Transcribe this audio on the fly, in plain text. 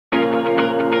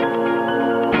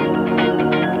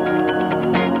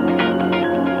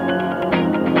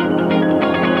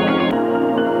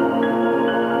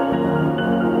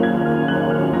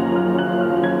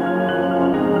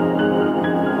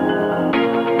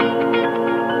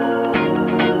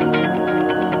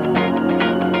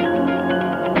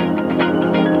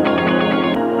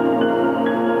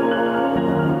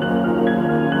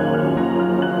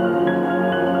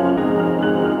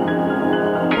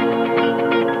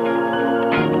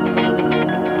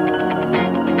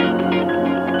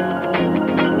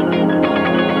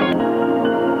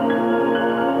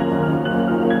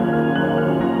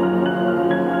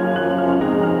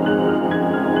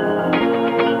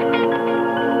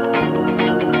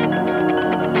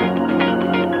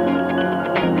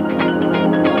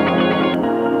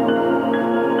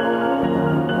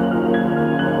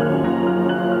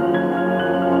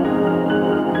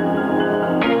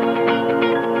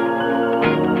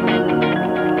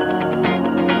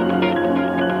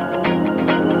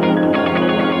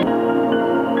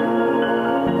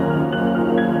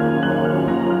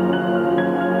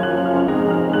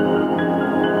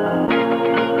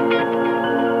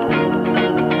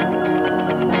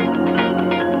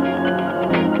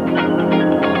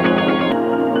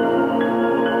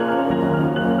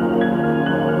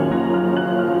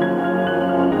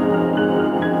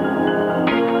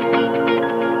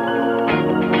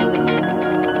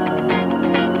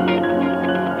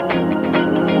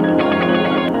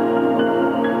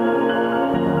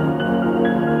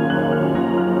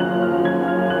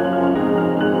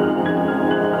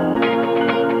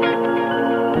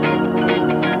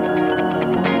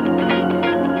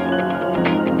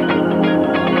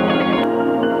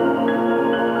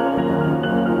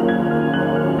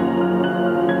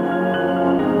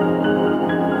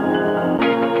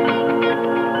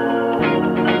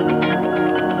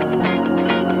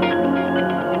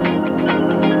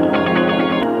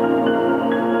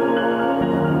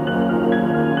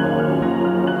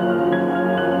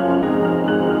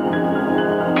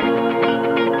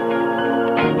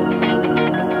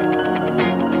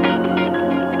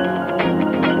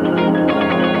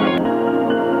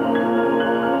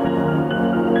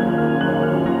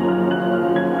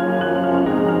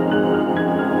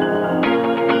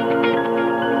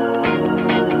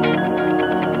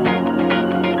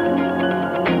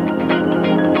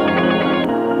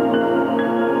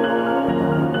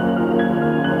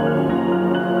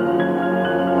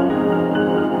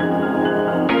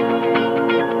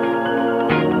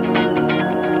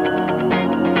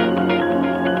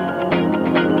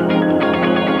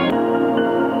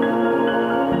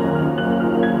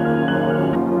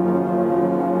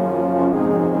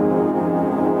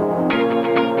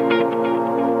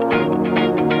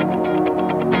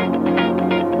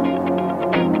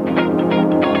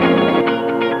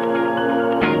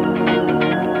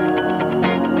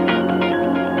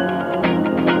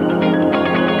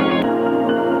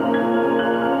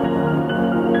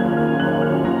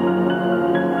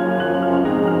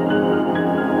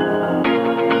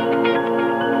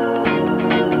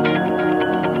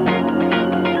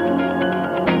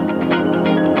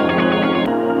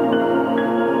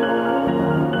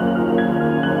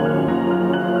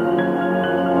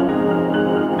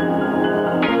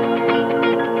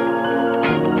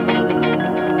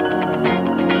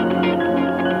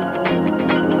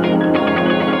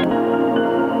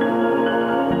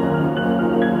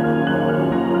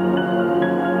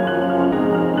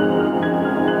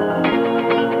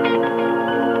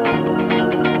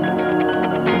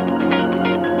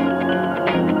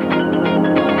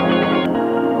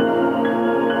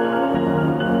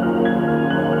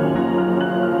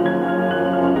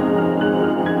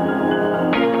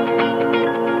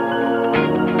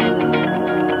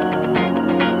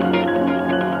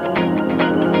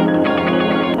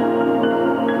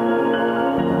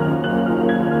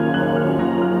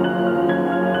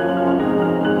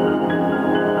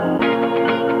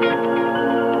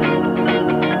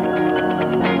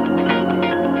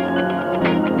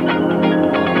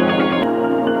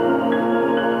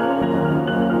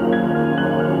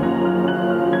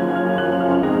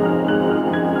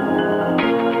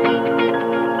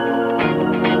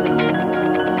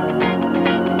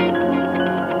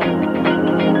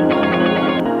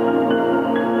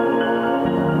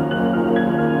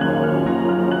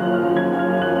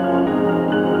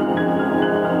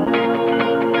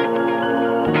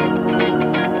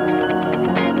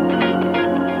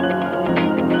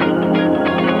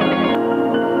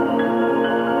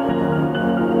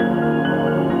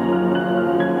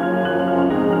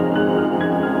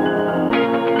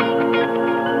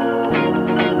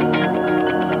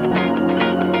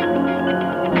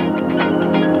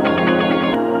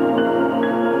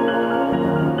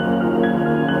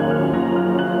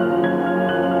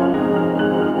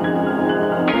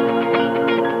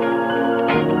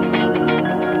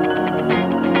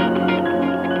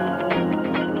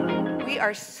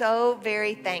are so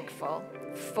very thankful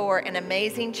for an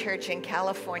amazing church in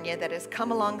California that has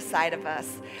come alongside of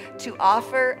us to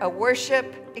offer a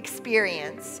worship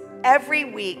experience every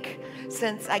week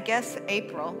since, I guess,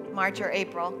 March or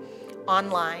April,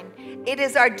 online. It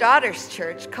is our daughter's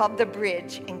church called The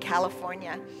Bridge in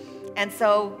California. And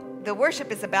so the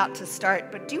worship is about to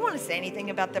start, but do you want to say anything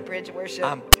about the Bridge worship?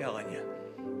 I'm telling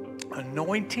you,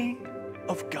 anointing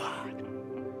of God.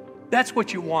 That's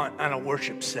what you want on a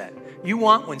worship set. You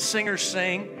want when singers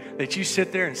sing that you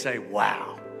sit there and say,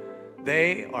 wow,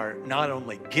 they are not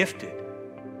only gifted,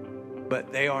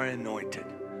 but they are anointed.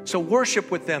 So worship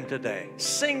with them today.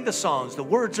 Sing the songs. The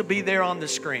words will be there on the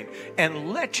screen.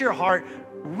 And let your heart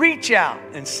reach out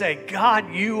and say,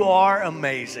 God, you are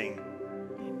amazing.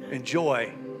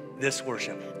 Enjoy this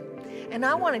worship. And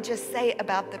I want to just say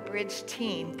about the Bridge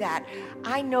team that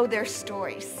I know their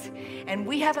stories, and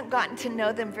we haven't gotten to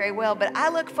know them very well, but I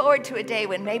look forward to a day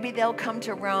when maybe they'll come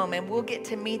to Rome and we'll get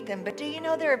to meet them. But do you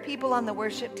know there are people on the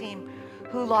worship team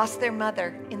who lost their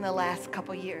mother in the last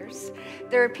couple years?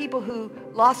 There are people who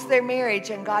lost their marriage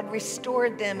and God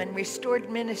restored them and restored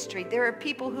ministry. There are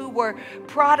people who were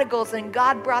prodigals and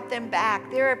God brought them back.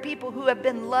 There are people who have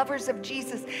been lovers of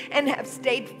Jesus and have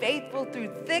stayed faithful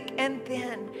through thick and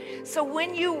thin. So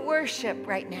when you worship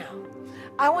right now,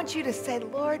 I want you to say,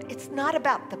 Lord, it's not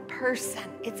about the person.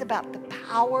 It's about the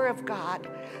power of God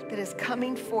that is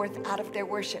coming forth out of their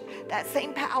worship. That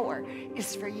same power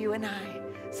is for you and I.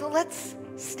 So let's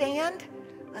stand,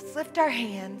 let's lift our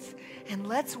hands, and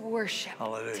let's worship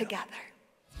together.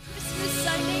 Christmas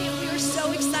Sunday, and we are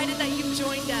so excited that you've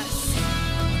joined us.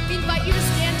 We invite you to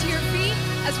stand to your feet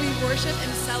as we worship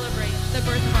and celebrate the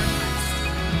birth of our Christ.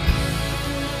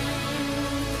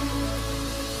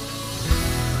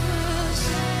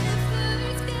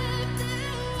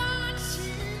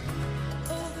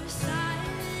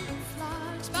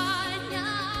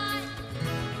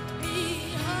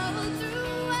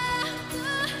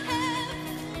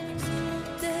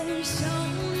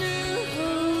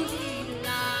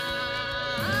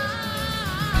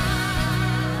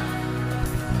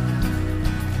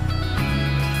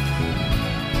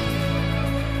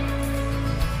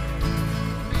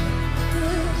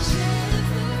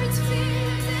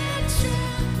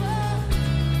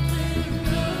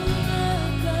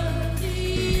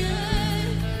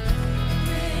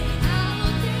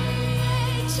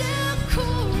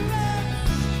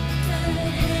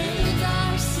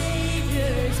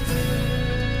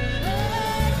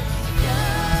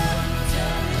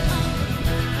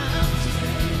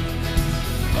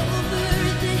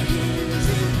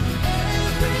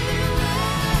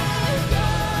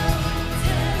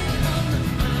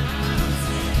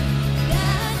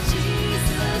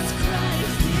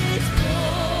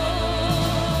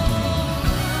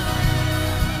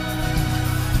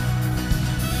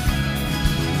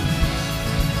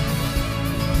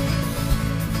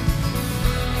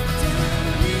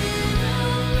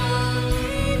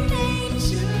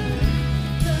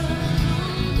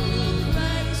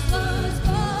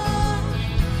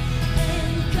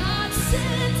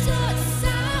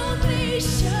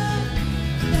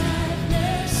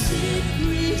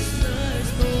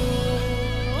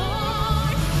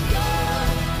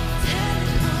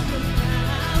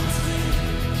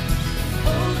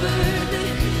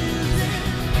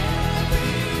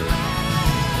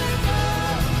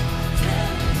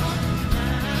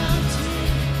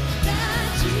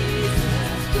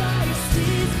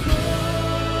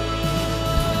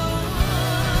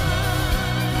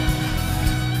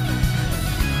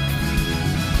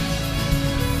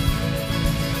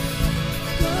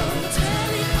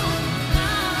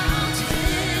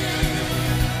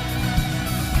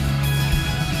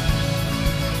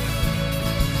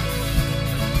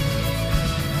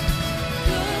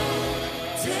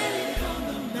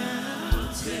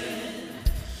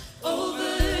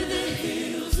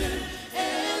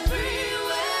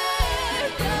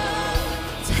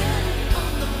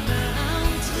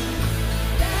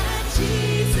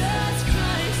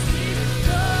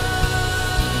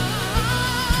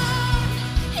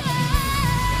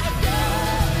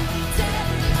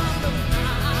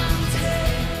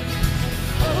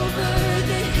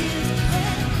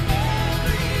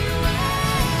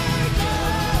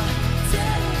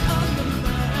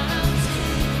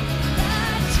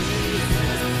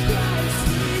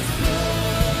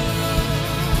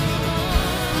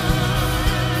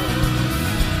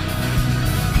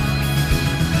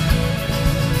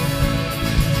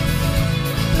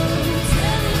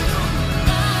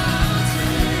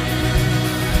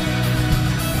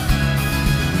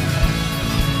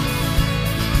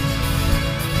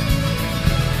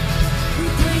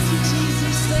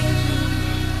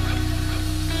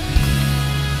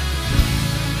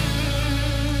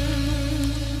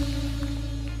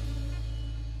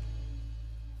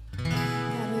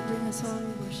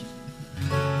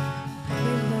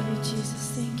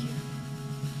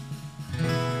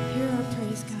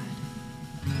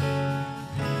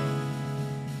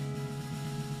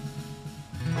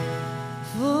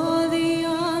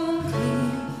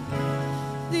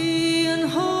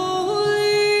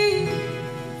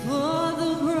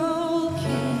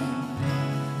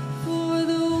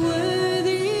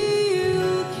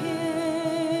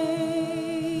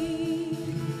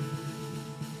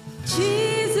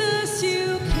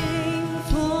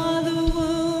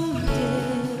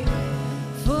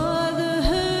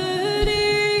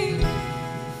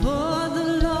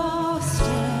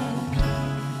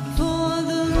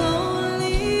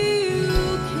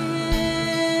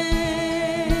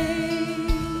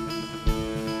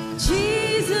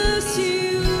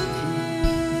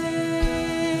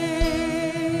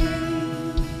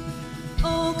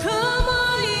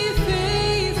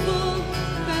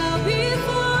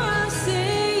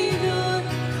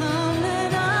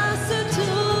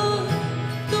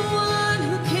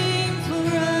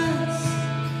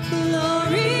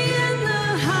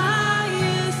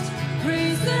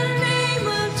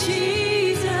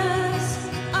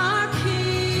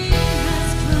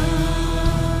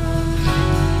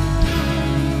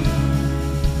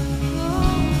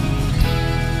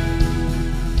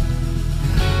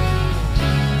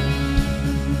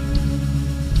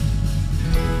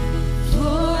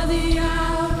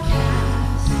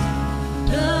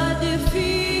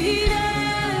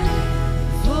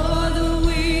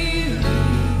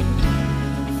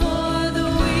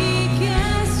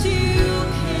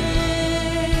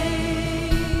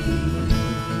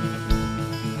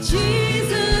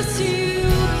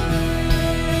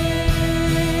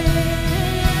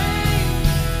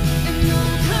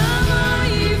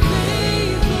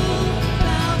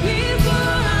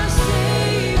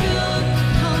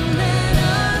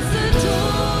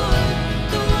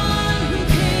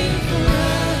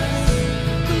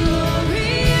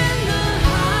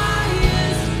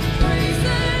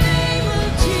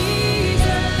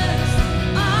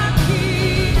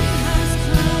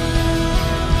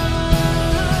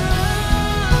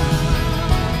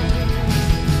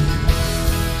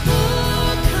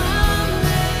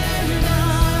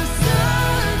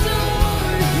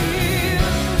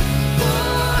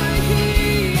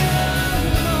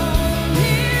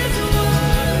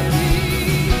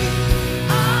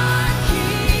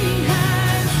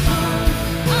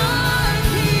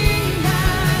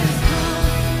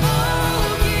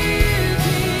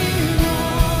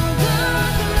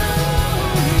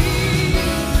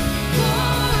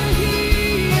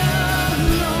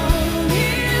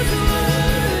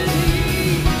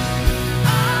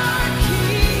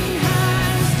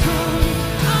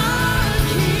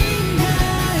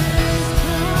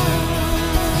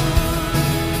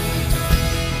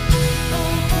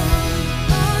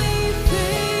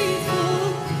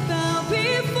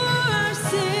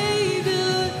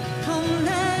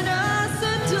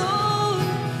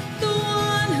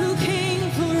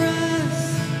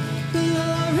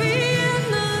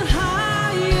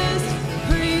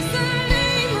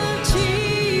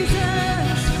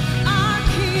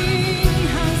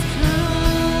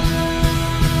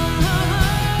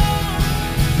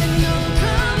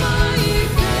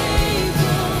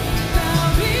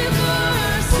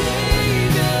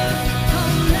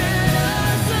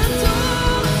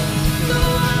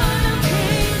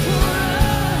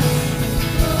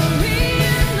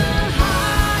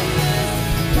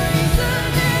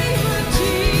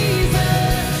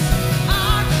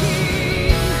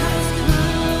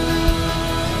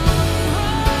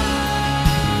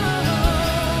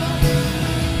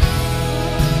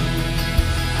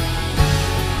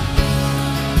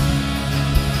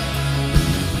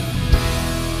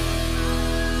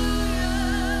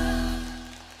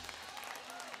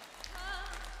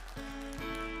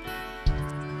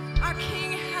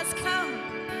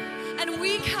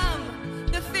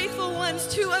 ones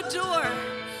to adore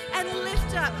and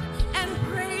lift up and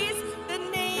praise the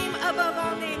name above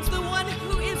all names, the one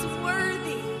who is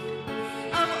worthy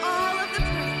of all of the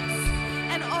praise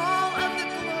and all of the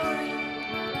glory.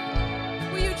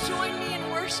 Will you join me in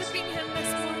worshiping him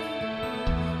this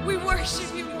morning? We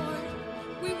worship you, Lord.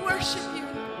 We worship you.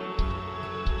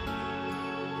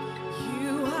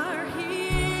 You are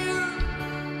here,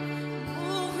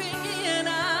 moving in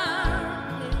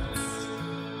our midst.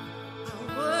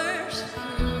 I worship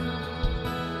you.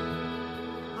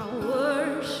 I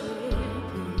worship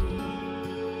you.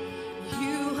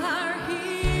 You are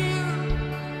here,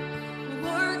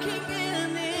 working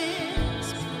in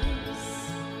this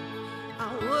place. I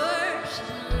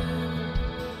worship you.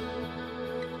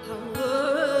 I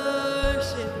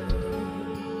worship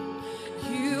you.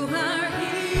 You are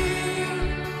here,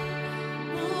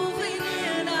 moving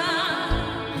in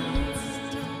our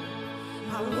midst.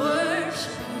 I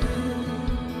worship you.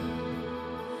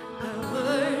 I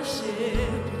worship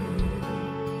you.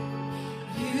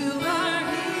 You are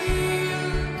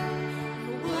here,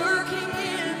 working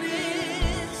in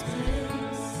this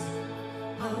place.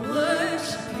 I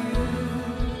worship you.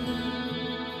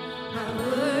 I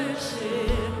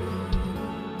worship you.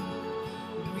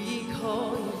 We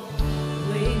call you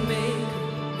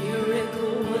Waymaker,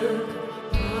 miracle worker,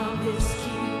 promise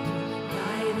keeper,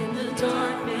 light in the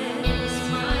darkness.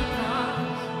 My God,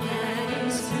 that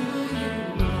is who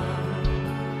you are.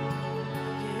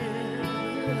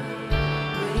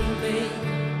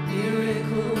 Waymaker,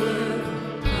 miracle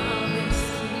worker, promise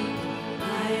keeper,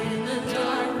 light in the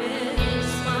darkness.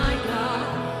 My God,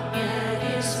 that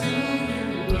is who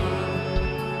you are.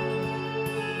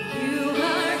 You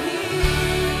are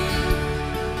here,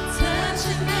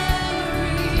 touching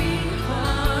every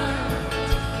heart.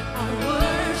 I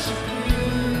worship you.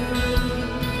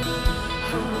 I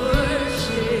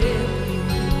worship you.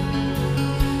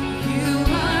 You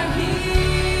are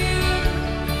here,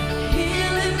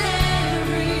 healing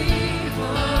every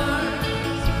heart.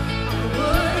 I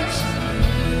worship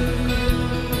you.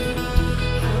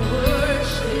 I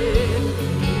worship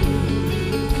you.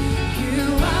 You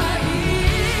are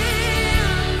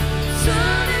here,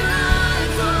 turning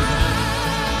lives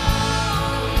around.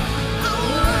 I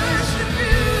worship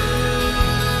you.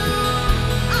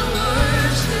 I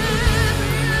worship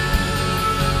you.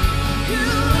 You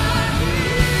are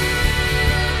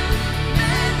here,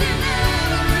 mending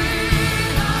every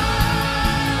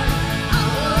heart. I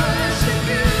worship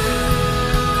you.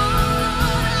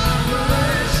 I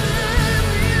worship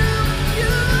you.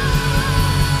 You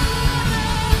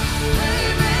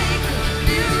Waymaker,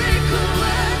 miracle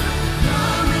worker,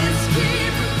 promise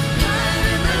keeper, light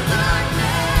in the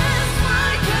darkness.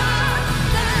 My God,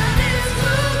 that is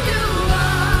who you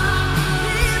are.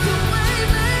 He's a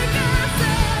waymaker,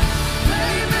 say,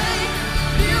 waymaker,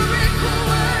 miracle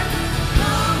worker,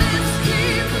 promise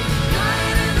keeper,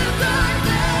 light in the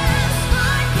darkness.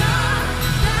 My God,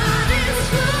 that is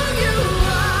who you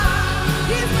are.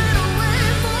 He's made a way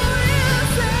for you,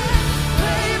 say,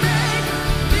 waymaker,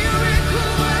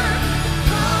 miracle worker,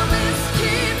 promise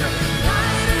keeper,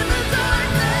 light in the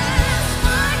darkness.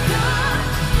 My God,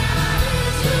 that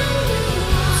is who you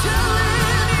are. Tell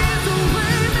him he's a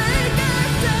waymaker,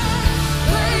 say,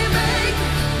 waymaker,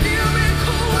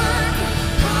 miracle worker,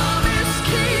 promise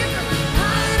keeper,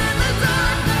 light in the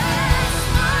darkness.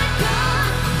 My God,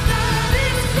 that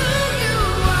is who you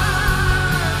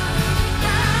are.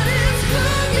 That is who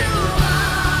you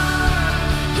are.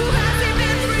 Who has he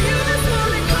been for you this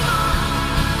morning? Come on.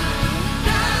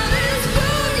 That is who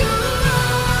you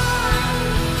are.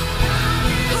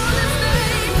 Call his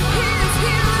name, he is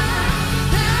here.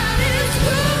 That is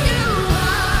who you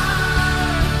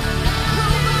are.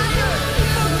 Nobody else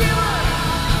you are.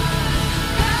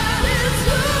 That is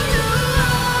who you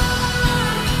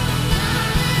are.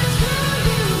 That is who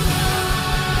you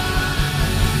are.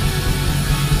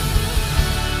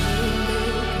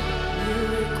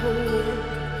 Miracle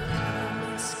worker,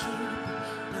 promise keeper,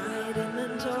 light in the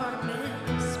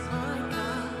darkness. My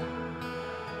God.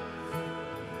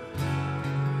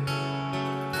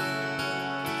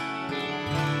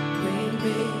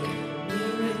 Waymaker,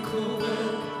 miracle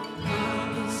worker,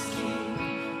 promise keeper,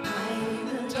 light in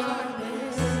the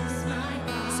darkness. My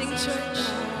God. Sing, church.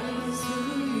 That is who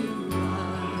you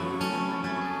are.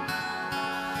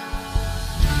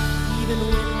 Even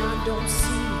when I don't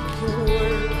see your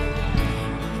work,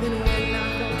 even when I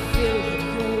don't feel it,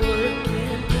 you're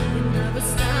working. You never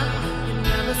stop working. You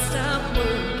never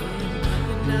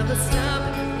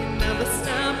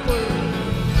stop working.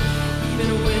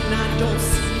 Even when I don't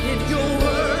see it, you're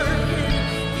working.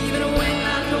 Even when I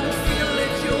don't feel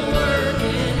it, you're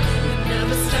working. You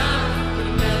never stop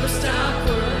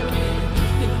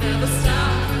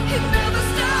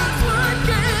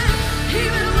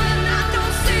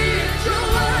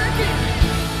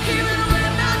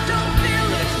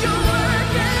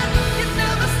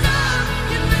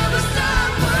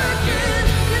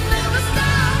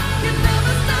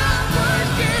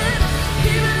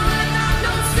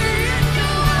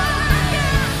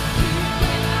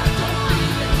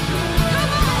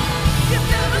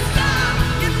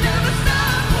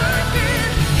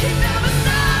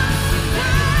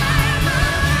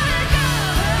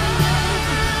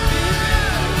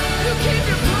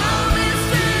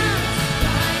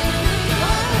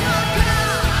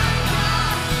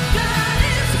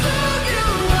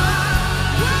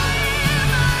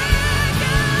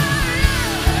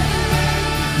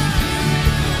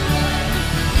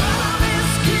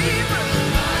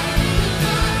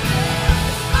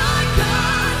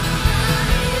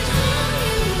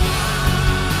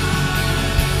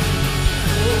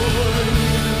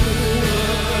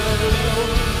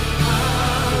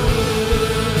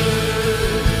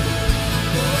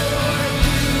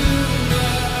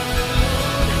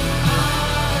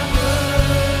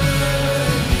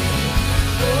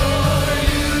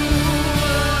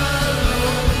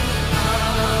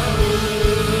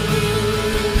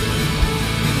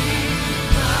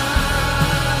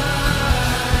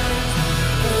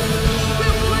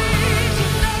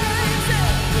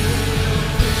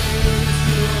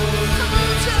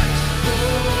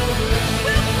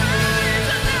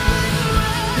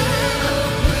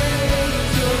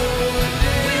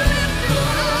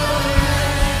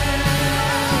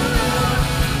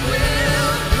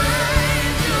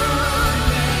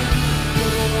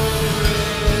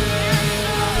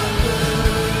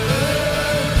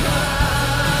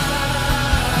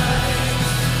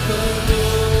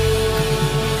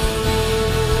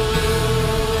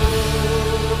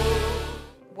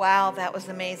was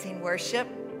amazing worship.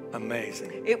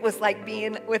 Amazing. It was like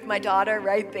being with my daughter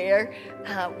right there,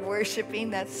 worshiping.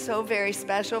 That's so very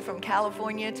special, from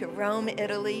California to Rome,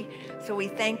 Italy. So we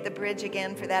thank the Bridge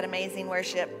again for that amazing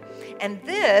worship. And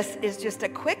this is just a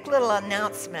quick little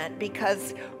announcement,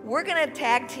 because we're going to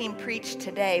tag team preach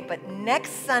today, but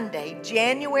next Sunday,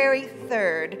 January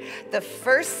 3rd, the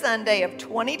first Sunday of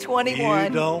 2021. You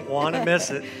don't want to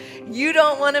miss it. You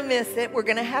don't want to miss it. We're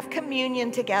going to have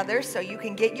communion together, so you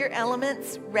can get your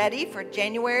elements ready for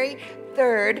January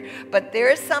 3rd. But there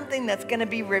is something that's going to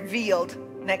be revealed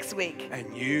next week.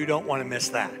 And you don't want to miss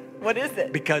that. What is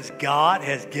it? Because God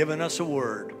has given us a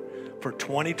word for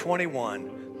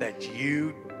 2021 that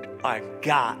you have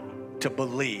got to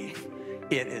believe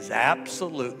it is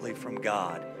absolutely from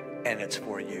God, and it's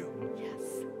for you. Yes.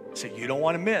 So you don't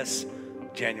want to miss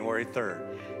January 3rd.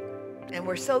 And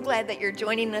we're so glad that you're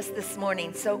joining us this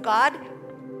morning. So God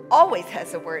always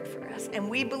has a word for us. And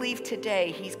we believe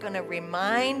today he's going to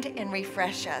remind and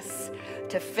refresh us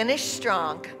to finish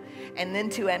strong and then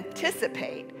to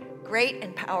anticipate great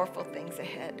and powerful things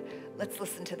ahead. Let's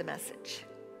listen to the message.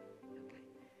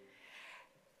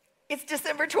 It's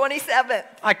December 27th.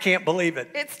 I can't believe it.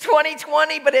 It's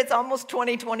 2020, but it's almost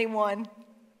 2021.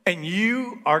 And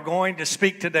you are going to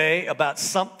speak today about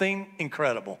something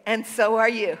incredible. And so are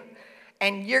you.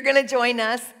 And you're going to join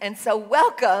us. And so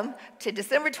welcome to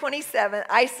December 27th,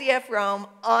 ICF Rome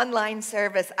online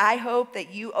service. I hope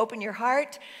that you open your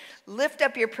heart, lift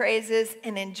up your praises,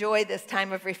 and enjoy this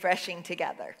time of refreshing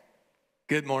together.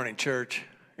 Good morning, church.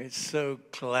 It's so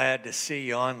glad to see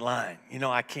you online. You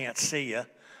know, I can't see you,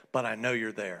 but I know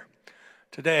you're there.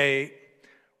 Today,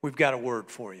 we've got a word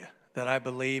for you that I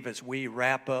believe as we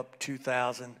wrap up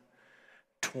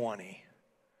 2020,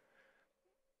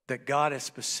 that God has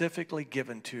specifically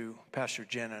given to Pastor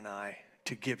Jen and I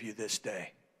to give you this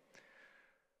day.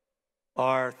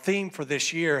 Our theme for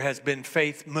this year has been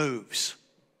Faith Moves.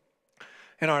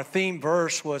 And our theme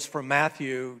verse was from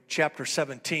Matthew chapter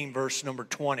 17, verse number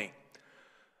 20.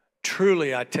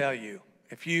 Truly, I tell you,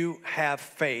 if you have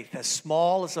faith as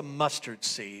small as a mustard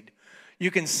seed,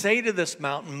 you can say to this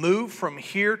mountain, move from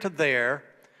here to there,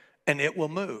 and it will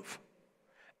move.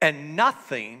 And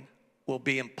nothing will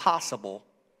be impossible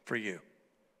for you.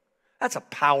 That's a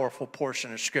powerful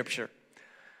portion of Scripture.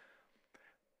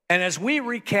 And as we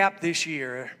recap this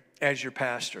year as your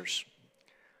pastors,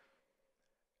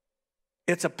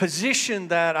 it's a position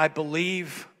that I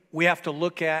believe we have to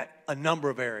look at a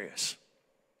number of areas.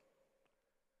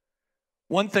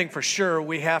 One thing for sure,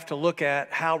 we have to look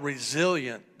at how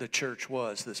resilient the church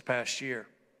was this past year.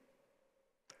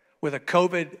 With a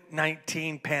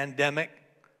COVID-19 pandemic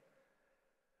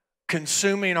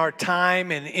consuming our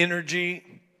time and energy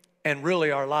and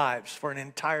really our lives for an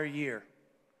entire year,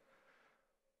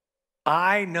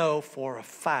 I know for a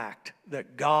fact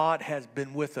that God has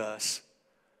been with us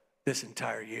this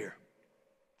entire year.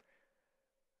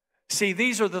 See,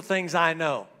 these are the things I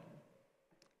know.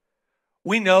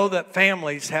 We know that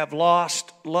families have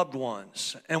lost loved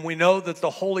ones, and we know that the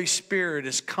Holy Spirit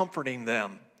is comforting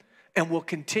them and will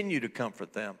continue to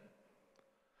comfort them.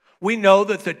 We know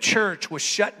that the church was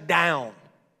shut down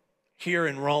here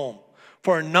in Rome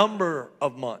for a number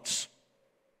of months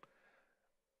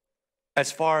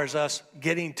as far as us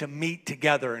getting to meet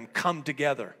together and come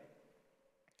together,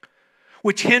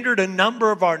 which hindered a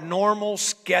number of our normal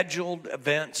scheduled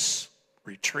events,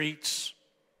 retreats,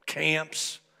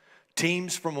 camps,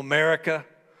 teams from America,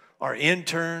 our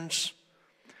interns.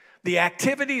 The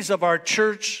activities of our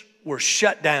church were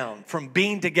shut down from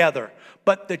being together,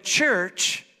 but the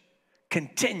church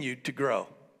continued to grow.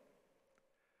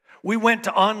 We went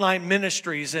to online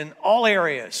ministries in all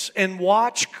areas and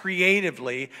watched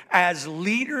creatively as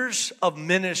leaders of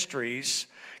ministries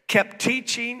kept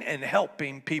teaching and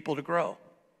helping people to grow.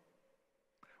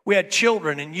 We had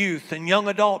children and youth and young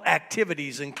adult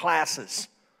activities and classes.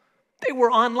 They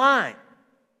were online.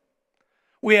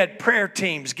 We had prayer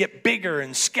teams get bigger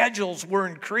and schedules were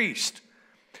increased.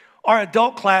 Our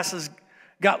adult classes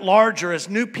got larger as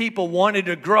new people wanted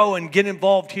to grow and get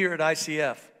involved here at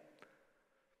ICF.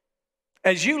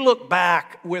 As you look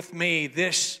back with me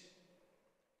this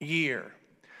year,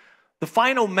 the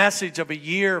final message of a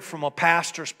year from a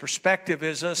pastor's perspective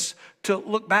is us to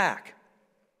look back,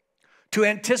 to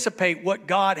anticipate what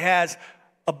God has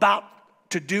about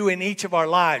to do in each of our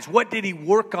lives. What did he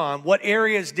work on? What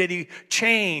areas did he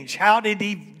change? How did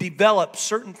he develop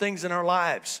certain things in our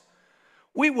lives?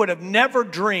 We would have never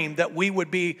dreamed that we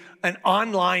would be an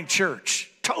online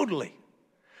church, totally.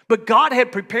 But God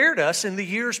had prepared us in the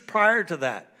years prior to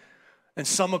that. And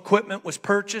some equipment was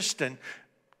purchased and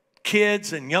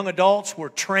kids and young adults were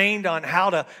trained on how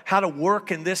to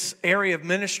work in this area of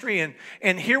ministry.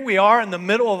 And here we are in the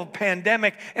middle of a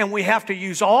pandemic, and we have to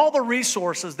use all the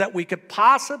resources that we could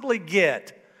possibly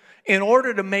get in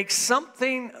order to make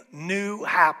something new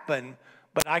happen.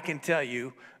 But I can tell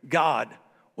you, God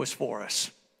was for us.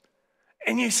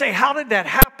 And you say, how did that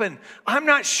happen? I'm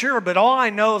not sure, but all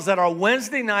I know is that our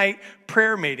Wednesday night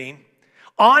prayer meeting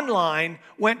online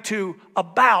went to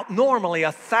about normally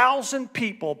 1,000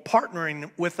 people partnering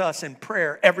with us in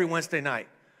prayer every Wednesday night.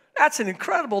 That's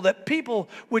incredible that people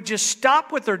would just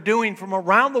stop what they're doing from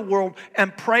around the world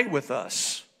and pray with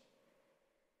us.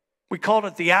 We called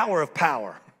it the Hour of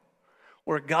Power,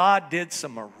 where God did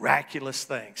some miraculous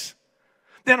things.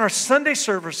 Then our Sunday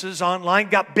services online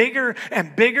got bigger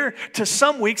and bigger. To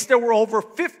some weeks, there were over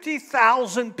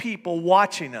 50,000 people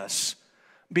watching us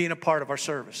being a part of our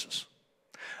services.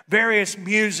 Various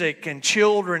music and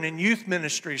children and youth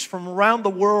ministries from around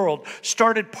the world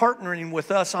started partnering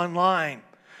with us online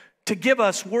to give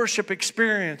us worship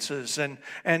experiences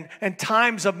and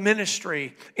times of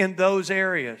ministry in those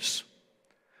areas.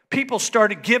 People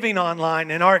started giving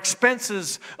online, and our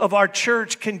expenses of our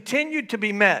church continued to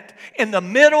be met in the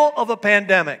middle of a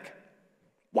pandemic.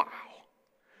 Wow.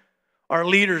 Our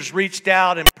leaders reached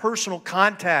out in personal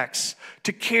contacts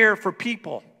to care for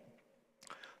people.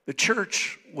 The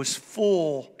church was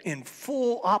in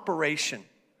full operation,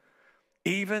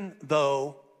 even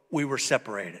though we were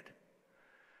separated.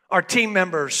 Our team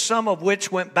members, some of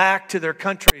which went back to their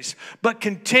countries, but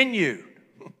continued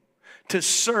to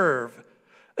serve,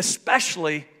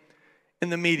 especially in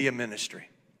the media ministry.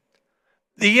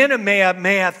 The enemy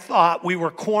may have thought we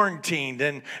were quarantined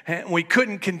and we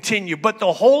couldn't continue, but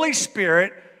the Holy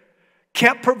Spirit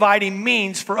kept providing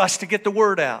means for us to get the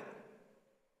word out.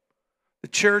 The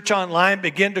church online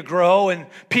began to grow, and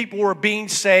people were being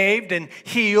saved and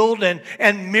healed,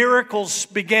 and miracles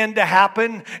began to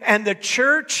happen, and the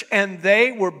church and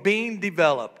they were being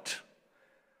developed.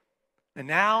 And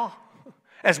now,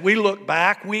 as we look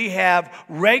back, we have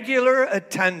regular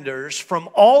attenders from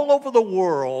all over the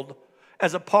world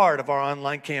as a part of our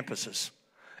online campuses.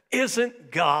 Isn't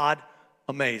God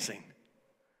amazing?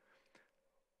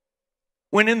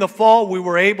 When in the fall we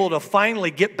were able to finally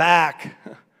get back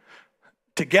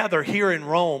together here in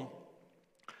Rome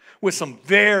with some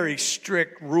very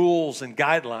strict rules and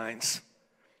guidelines,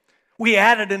 we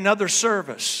added another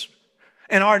service,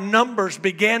 and our numbers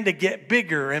began to get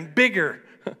bigger and bigger.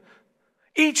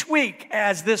 Each week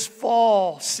as this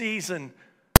fall season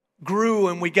grew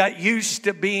and we got used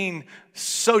to being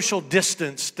social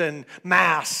distanced and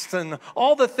masked and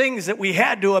all the things that we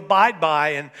had to abide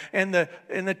by, and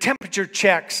the temperature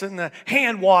checks and the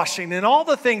hand washing and all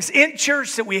the things in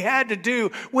church that we had to do,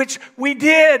 which we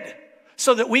did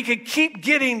so that we could keep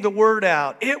getting the word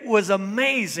out. It was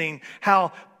amazing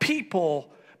how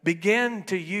people began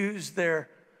to use their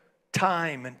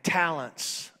time and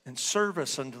talents and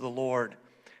service unto the Lord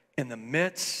in the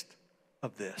midst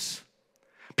of this.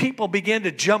 People began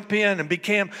to jump in and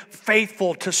became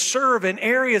faithful to serve in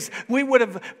areas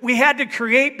we had to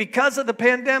create because of the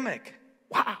pandemic.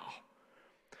 Wow.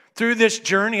 Through this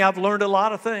journey, I've learned a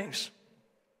lot of things.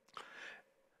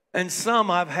 And some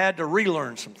I've had to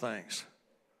relearn some things.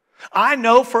 I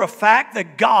know for a fact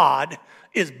that God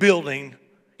is building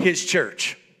His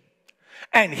church.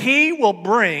 And He will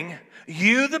bring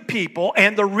you the people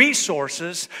and the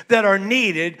resources that are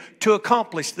needed to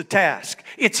accomplish the task.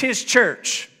 It's His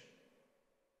church.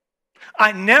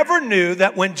 I never knew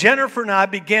that when Jennifer and I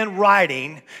began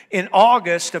writing in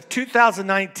August of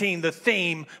 2019, the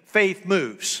theme, Faith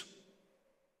Moves.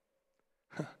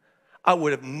 I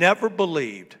would have never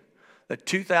believed that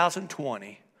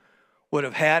 2020 would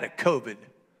have had a COVID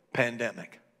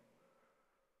pandemic.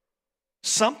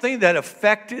 Something that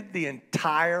affected the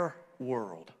entire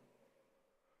world.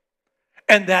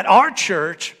 And that our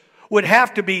church would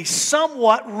have to be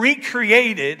somewhat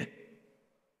recreated.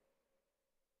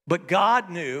 But God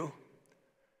knew,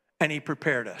 and He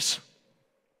prepared us.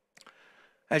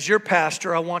 As your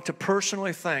pastor, I want to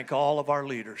personally thank all of our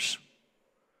leaders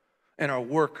and our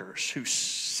workers who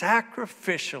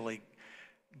sacrificially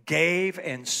gave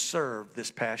and served this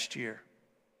past year.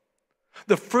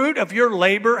 The fruit of your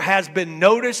labor has been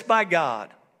noticed by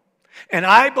God, and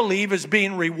I believe is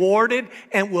being rewarded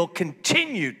and will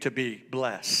continue to be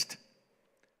blessed.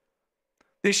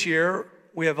 This year,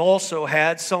 we have also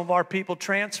had some of our people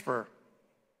transfer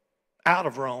out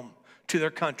of Rome to their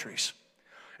countries.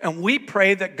 And we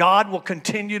pray that God will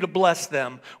continue to bless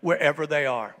them wherever they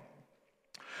are.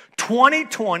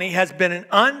 2020 has been an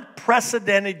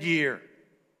unprecedented year.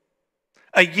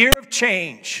 A year of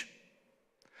change.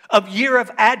 A year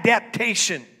of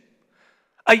adaptation.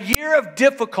 a year of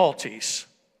difficulties.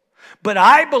 But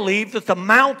I believe that the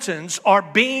mountains are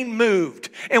being moved.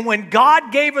 And when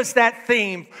God gave us that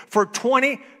theme for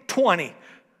 2020,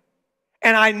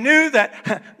 and I knew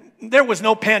that there was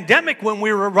no pandemic when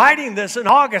we were writing this in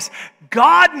August,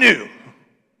 God knew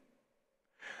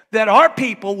that our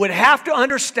people would have to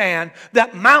understand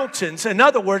that mountains, in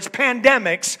other words,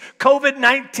 pandemics,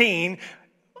 COVID-19,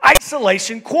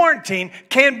 isolation, quarantine,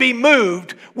 can be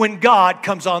moved when God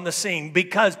comes on the scene,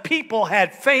 because people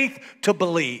had faith to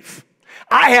believe.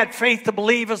 I had faith to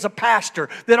believe as a pastor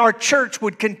that our church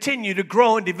would continue to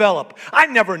grow and develop. I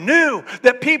never knew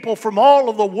that people from all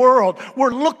over the world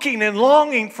were looking and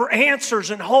longing for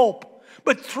answers and hope.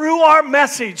 But through our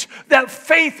message that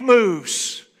faith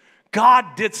moves,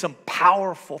 God did some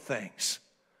powerful things.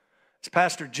 As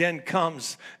Pastor Jen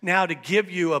comes now to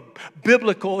give you a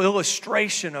biblical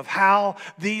illustration of how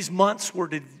these months were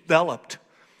developed,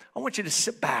 I want you to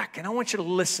sit back and I want you to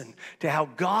listen to how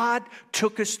God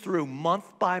took us through month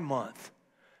by month.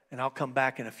 And I'll come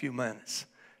back in a few minutes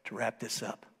to wrap this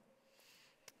up.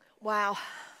 Wow.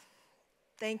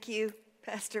 Thank you,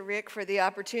 Pastor Rick, for the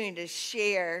opportunity to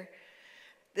share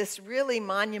this really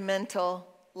monumental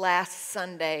last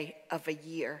Sunday of a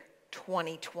year,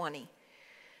 2020.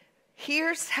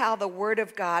 Here's how the Word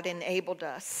of God enabled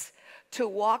us to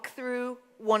walk through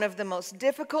one of the most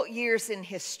difficult years in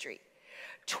history,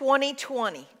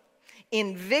 2020,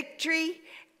 in victory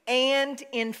and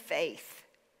in faith.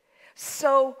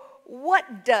 So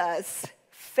what does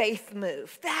faith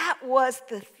move? That was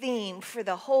the theme for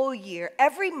the whole year,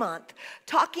 every month,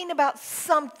 talking about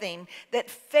something that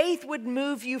faith would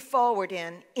move you forward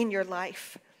in your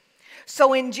life.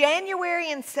 So in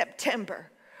January and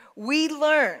September, we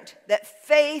learned that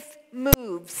faith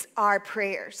moves our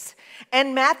prayers.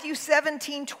 And Matthew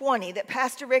 17:20 that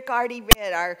Pastor Rick already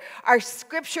read, our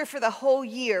scripture for the whole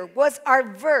year, was our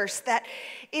verse that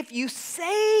if you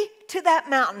say to that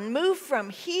mountain, move from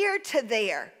here to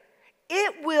there,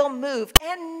 it will move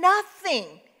and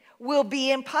nothing will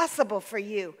be impossible for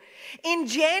you. In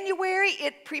January,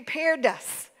 it prepared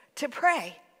us to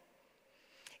pray.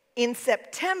 In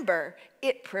September,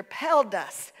 it propelled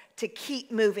us to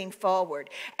keep moving forward.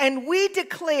 And we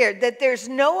declared that there's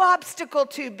no obstacle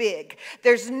too big,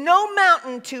 there's no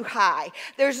mountain too high,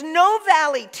 there's no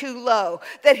valley too low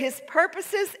that his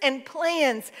purposes and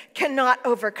plans cannot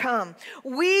overcome.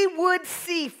 We would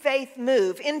see faith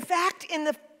move. In fact, in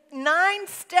the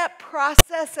 9-step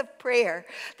process of prayer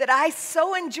that I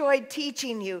so enjoyed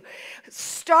teaching you,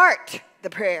 start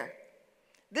the prayer.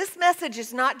 This message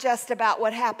is not just about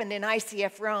what happened in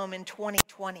ICF Rome in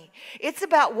 2020. It's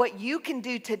about what you can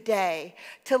do today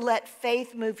to let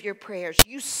faith move your prayers.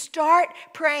 You start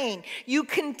praying. You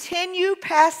continue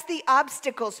past the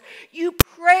obstacles. You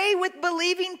pray with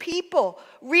believing people.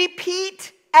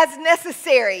 Repeat as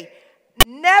necessary.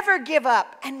 Never give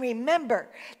up. And remember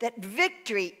that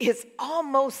victory is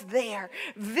almost there.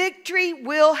 Victory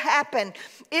will happen.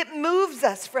 It moves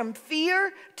us from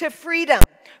fear to freedom,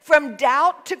 from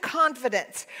doubt to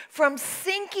confidence, from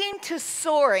sinking to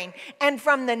soaring, and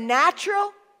from the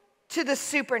natural to the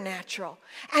supernatural.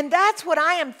 And that's what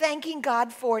I am thanking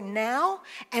God for now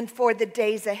and for the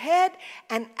days ahead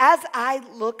and as I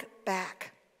look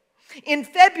back. In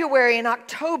February and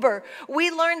October, we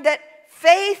learned that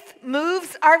faith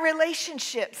moves our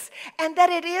relationships and that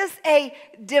it is a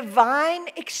divine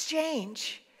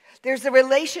exchange. There's a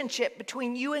relationship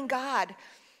between you and God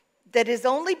that is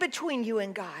only between you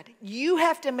and God. You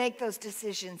have to make those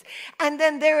decisions. And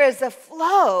then there is a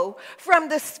flow from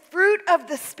the fruit of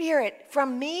the Spirit,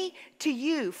 from me to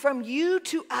you, from you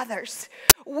to others.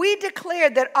 We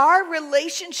declared that our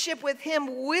relationship with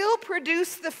Him will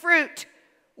produce the fruit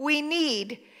we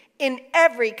need in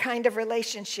every kind of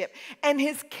relationship. And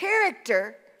His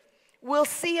character will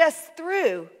see us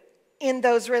through in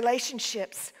those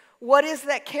relationships. What is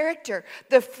that character?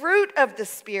 The fruit of the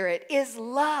Spirit is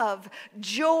love,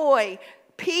 joy,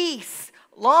 peace,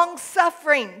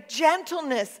 long-suffering,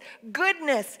 gentleness,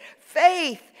 goodness,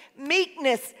 faith,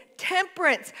 meekness,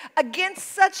 temperance. Against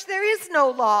such there is no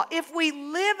law. If we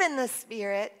live in the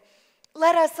Spirit,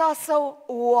 let us also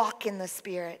walk in the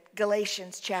Spirit.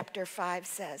 Galatians chapter 5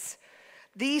 says.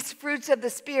 These fruits of the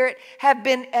Spirit have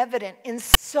been evident in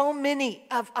so many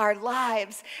of our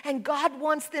lives, and God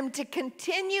wants them to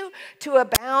continue to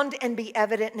abound and be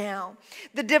evident now.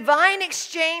 The divine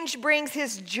exchange brings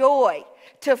His joy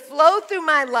to flow through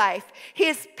my life.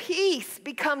 His peace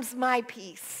becomes my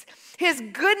peace. His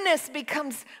goodness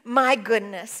becomes my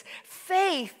goodness.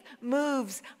 Faith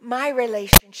moves my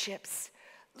relationships.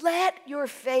 Let your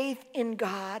faith in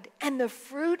God and the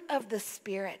fruit of the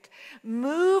Spirit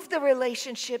move the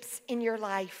relationships in your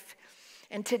life.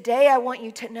 And today I want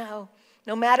you to know,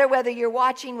 no matter whether you're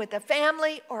watching with a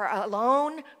family or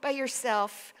alone by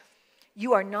yourself,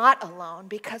 you are not alone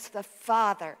because the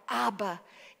Father, Abba,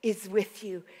 is with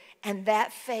you. And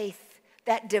that faith,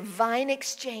 that divine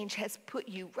exchange has put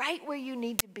you right where you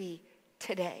need to be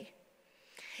today.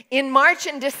 In March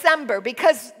and December,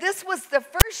 because this was the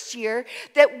first year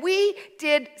that we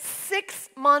did 6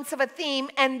 months of a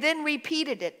theme and then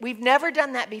repeated it. We've never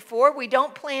done that before. We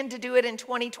don't plan to do it in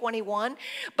 2021.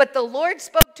 But the Lord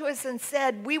spoke to us and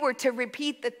said we were to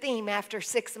repeat the theme after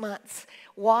 6 months.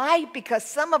 Why? Because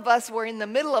some of us were in the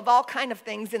middle of all kind of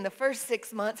things in the first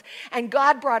 6 months, and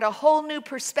God brought a whole new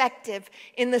perspective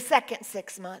in the second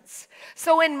 6 months.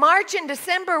 So in March and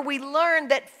December, we learned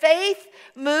that faith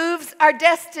moves our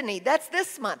destiny. That's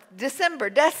this month, December,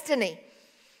 destiny.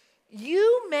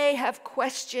 You may have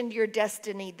questioned your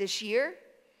destiny this year.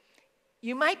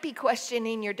 You might be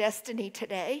questioning your destiny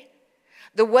today.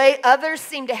 The way others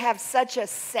seem to have such a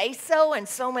say-so and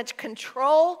so much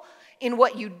control in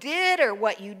what you did or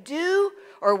what you do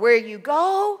or where you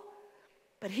go.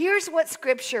 But here's what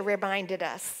Scripture reminded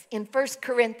us in 1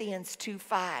 Corinthians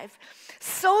 2:5.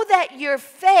 So that your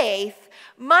faith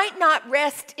might not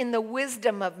rest in the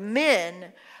wisdom of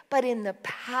men, but in the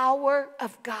power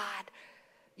of God.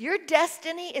 Your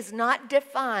destiny is not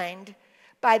defined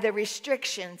by the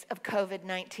restrictions of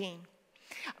COVID-19.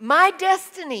 My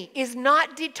destiny is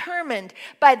not determined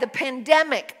by the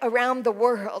pandemic around the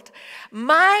world.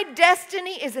 My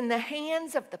destiny is in the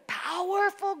hands of the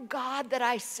powerful God that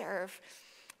I serve.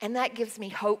 And that gives me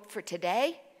hope for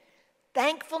today,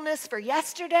 thankfulness for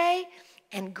yesterday,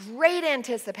 and great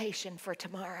anticipation for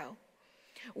tomorrow.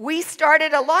 We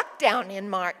started a lockdown in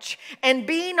March and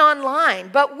being online,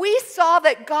 but we saw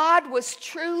that God was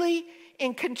truly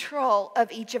in control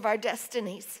of each of our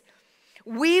destinies.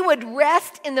 We would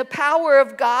rest in the power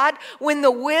of God when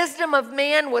the wisdom of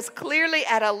man was clearly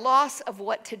at a loss of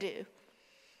what to do.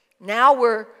 Now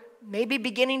we're maybe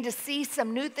beginning to see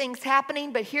some new things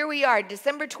happening, but here we are,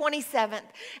 December 27th,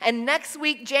 and next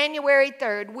week, January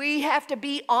 3rd, we have to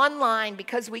be online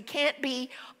because we can't be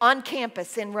on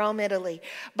campus in Rome, Italy.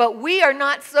 But we are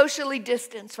not socially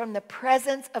distanced from the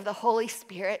presence of the Holy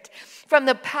Spirit, from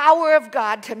the power of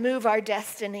God to move our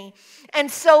destiny.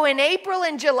 And so in April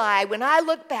and July, when I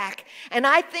look back and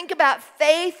I think about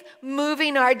faith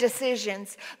moving our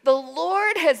decisions, the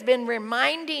Lord has been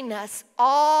reminding us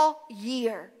all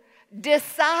year,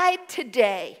 decide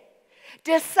today,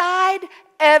 decide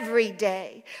every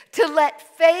day to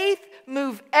let faith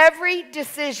move every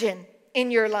decision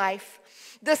in your life.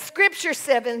 The Scripture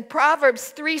said in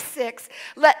Proverbs 3:6,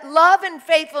 let love and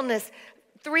faithfulness,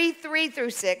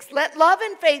 3:3-6, let love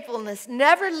and faithfulness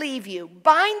never leave you.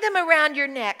 Bind them around your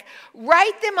neck.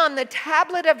 Write them on the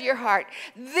tablet of your heart.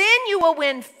 Then you will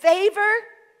win favor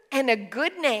and a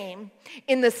good name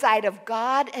in the sight of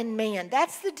God and man.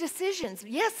 That's the decisions.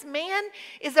 Yes, man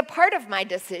is a part of my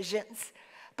decisions,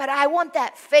 but I want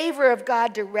that favor of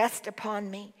God to rest upon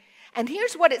me. And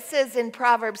here's what it says in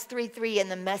Proverbs 3:3 in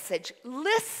the Message.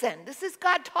 Listen. This is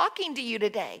God talking to you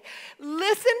today.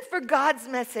 Listen for God's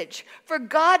message, for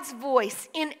God's voice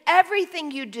in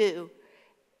everything you do,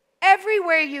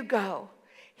 everywhere you go.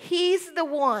 He's the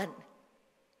one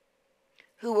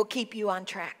who will keep you on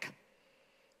track.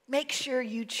 Make sure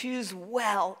you choose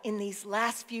well in these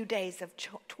last few days of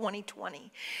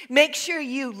 2020. Make sure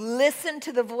you listen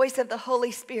to the voice of the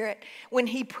Holy Spirit when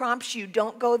He prompts you.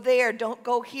 Don't go there. Don't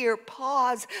go here.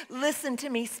 Pause. Listen to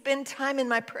me. Spend time in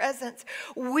my presence.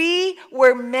 We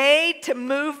were made to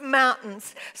move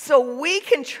mountains so we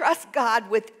can trust God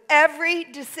with every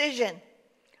decision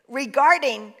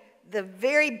regarding the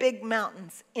very big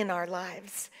mountains in our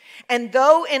lives. And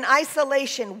though in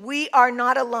isolation, we are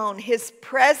not alone. His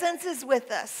presence is with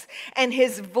us, and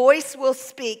His voice will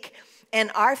speak,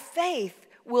 and our faith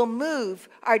will move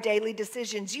our daily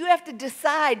decisions. You have to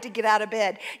decide to get out of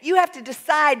bed. You have to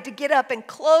decide to get up and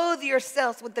clothe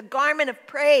yourselves with the garment of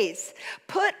praise.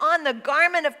 Put on the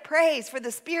garment of praise for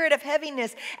the spirit of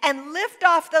heaviness and lift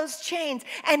off those chains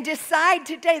and decide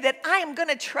today that I am going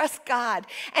to trust God.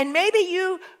 And maybe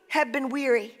you have been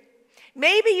weary.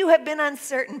 Maybe you have been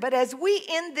uncertain, but as we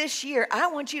end this year, I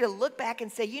want you to look back and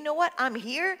say, you know what? I'm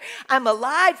here. I'm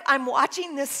alive. I'm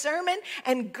watching this sermon,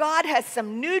 and God has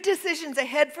some new decisions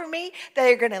ahead for me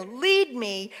that are going to lead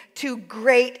me to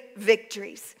great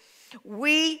victories.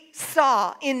 We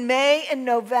saw in May and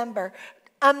November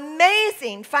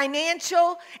amazing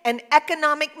financial and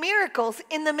economic miracles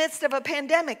in the midst of a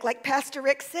pandemic, like Pastor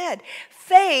Rick said.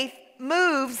 Faith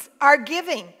moves our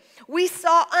giving. We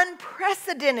saw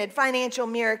unprecedented financial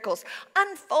miracles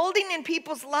unfolding in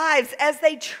people's lives as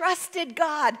they trusted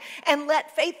God and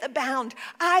let faith abound.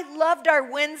 I loved our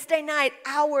Wednesday night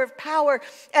hour of power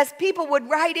as people would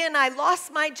write in, I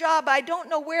lost my job. I don't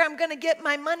know where I'm going to get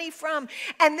my money from.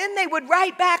 And then they would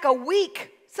write back a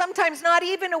week, sometimes not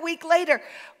even a week later.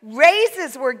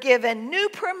 Raises were given, new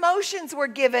promotions were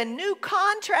given, new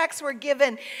contracts were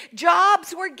given,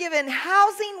 jobs were given,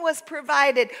 housing was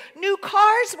provided, new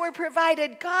cars were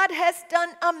provided. God has done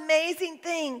amazing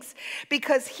things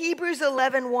because Hebrews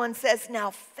 11:1 says,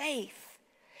 now faith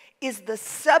is the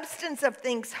substance of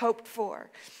things hoped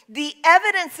for, the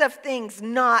evidence of things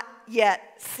not yet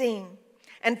seen.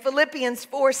 And Philippians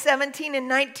 4:17 and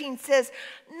 19 says,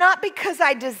 not because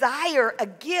I desire a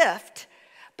gift,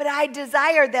 but I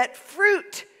desire that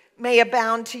fruit may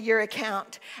abound to your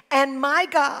account. And my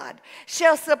God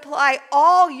shall supply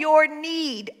all your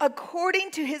need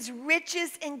according to his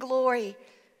riches in glory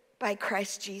by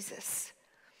Christ Jesus.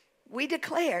 We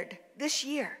declared this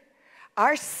year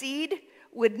our seed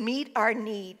would meet our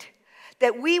need,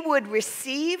 that we would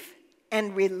receive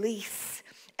and release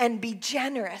and be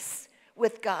generous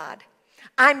with God.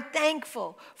 I'm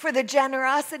thankful for the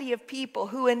generosity of people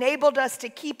who enabled us to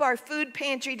keep our food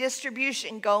pantry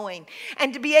distribution going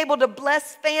and to be able to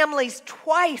bless families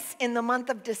twice in the month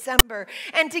of December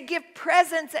and to give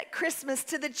presents at Christmas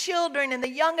to the children and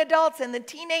the young adults and the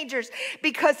teenagers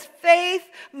because faith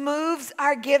moves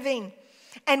our giving.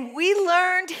 And we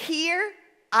learned here,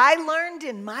 I learned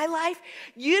in my life,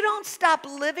 you don't stop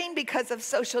living because of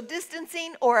social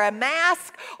distancing or a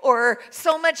mask or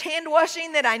so much hand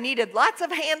washing that I needed lots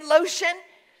of hand lotion.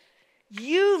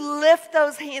 You lift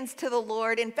those hands to the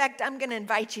Lord. In fact, I'm going to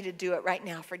invite you to do it right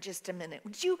now for just a minute.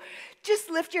 Would you just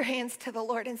lift your hands to the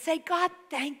Lord and say, God,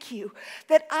 thank you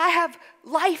that I have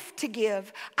life to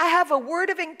give. I have a word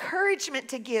of encouragement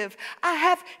to give. I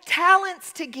have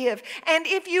talents to give. And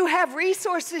if you have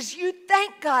resources, you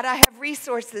thank God I have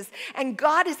resources. And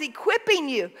God is equipping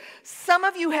you. Some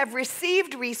of you have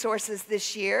received resources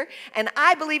this year. And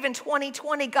I believe in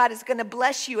 2020, God is going to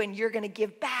bless you and you're going to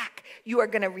give back. You are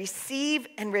going to receive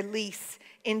and release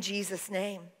in Jesus'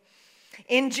 name.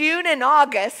 In June and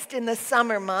August, in the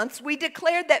summer months, we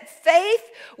declared that faith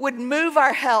would move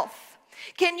our health.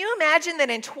 Can you imagine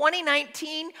that in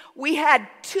 2019, we had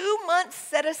 2 months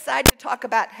set aside to talk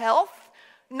about health,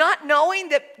 not knowing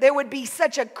that there would be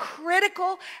such a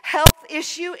critical health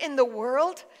issue in the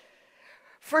world?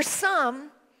 For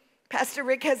some, Pastor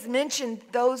Rick has mentioned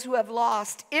those who have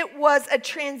lost. It was a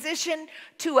transition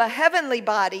to a heavenly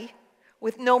body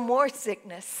with no more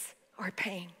sickness or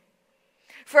pain.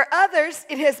 For others,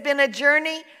 it has been a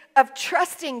journey of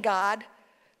trusting God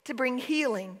to bring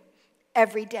healing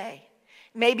every day.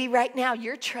 Maybe right now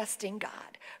you're trusting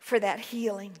God for that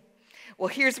healing. Well,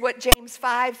 here's what James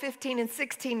 5:15 and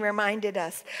 16 reminded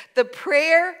us. The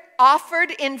prayer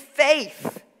offered in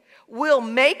faith will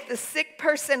make the sick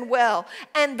person well,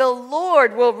 and the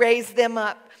Lord will raise them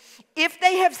up. If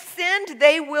they have sinned,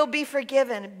 they will be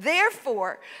forgiven.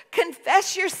 Therefore,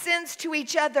 confess your sins to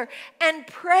each other and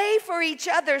pray for each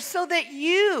other so that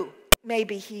you may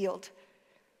be healed.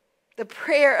 The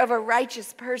prayer of a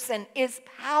righteous person is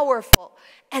powerful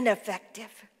and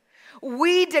effective.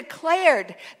 We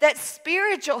declared that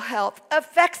spiritual health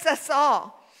affects us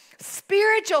all.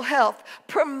 Spiritual health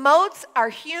promotes our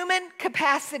human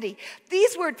capacity.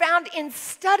 These were found in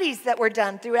studies that were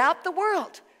done throughout the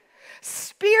world.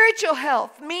 Spiritual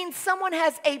health means someone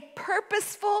has a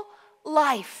purposeful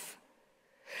life.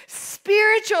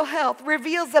 Spiritual health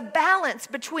reveals a balance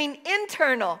between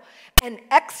internal and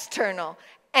external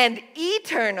and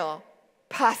eternal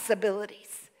possibilities.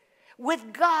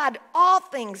 With God, all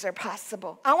things are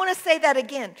possible. I want to say that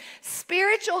again.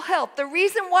 Spiritual health, the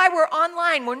reason why we're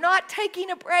online, we're not taking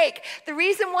a break, the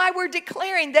reason why we're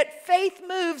declaring that faith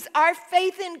moves, our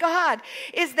faith in God,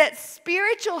 is that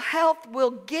spiritual health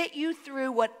will get you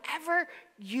through whatever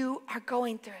you are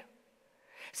going through.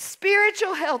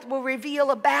 Spiritual health will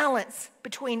reveal a balance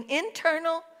between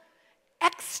internal,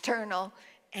 external,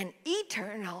 and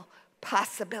eternal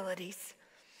possibilities.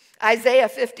 Isaiah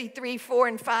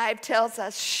 53:4-5 tells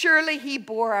us, surely he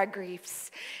bore our griefs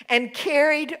and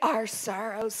carried our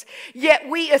sorrows. Yet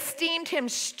we esteemed him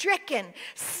stricken,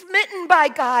 smitten by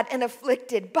God, and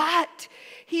afflicted. But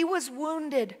he was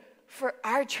wounded for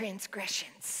our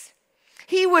transgressions.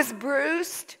 He was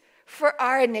bruised for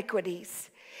our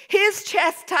iniquities. His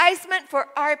chastisement for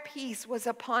our peace was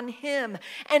upon him,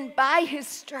 and by his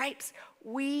stripes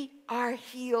we are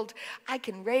healed. I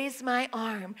can raise my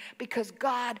arm because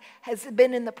God has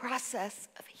been in the process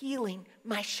of healing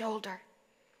my shoulder.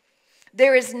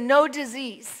 There is no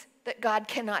disease that God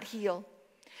cannot heal.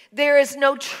 There is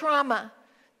no trauma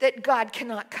that God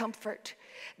cannot comfort.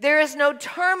 There is no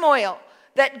turmoil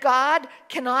that God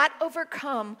cannot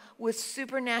overcome with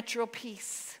supernatural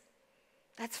peace.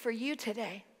 That's for you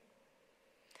today.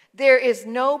 There is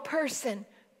no person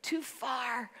too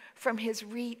far from his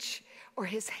reach or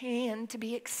his hand to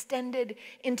be extended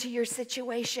into your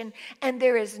situation. And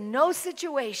there is no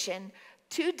situation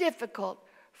too difficult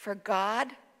for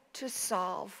God to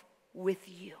solve with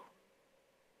you.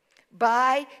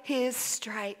 By his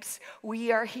stripes,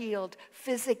 we are healed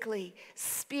physically,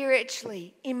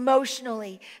 spiritually,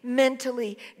 emotionally,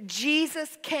 mentally.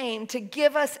 Jesus came to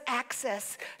give us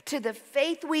access to the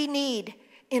faith we need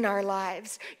in our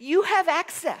lives. You have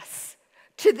access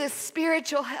to this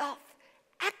spiritual health.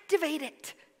 Activate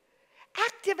it.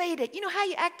 Activate it. You know how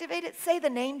you activate it? Say the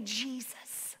name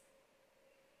Jesus.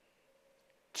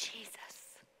 Jesus.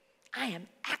 I am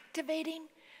activating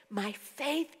my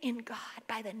faith in God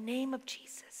by the name of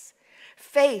Jesus.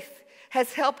 Faith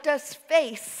has helped us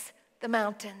face the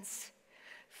mountains.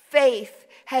 Faith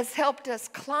has helped us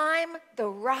climb the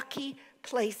rocky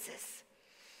places.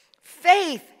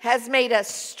 Faith has made us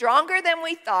stronger than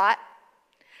we thought,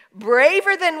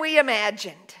 braver than we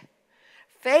imagined.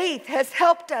 Faith has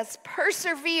helped us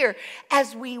persevere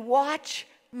as we watch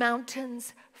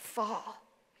mountains fall.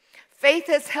 Faith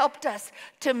has helped us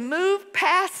to move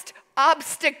past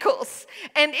obstacles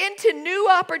and into new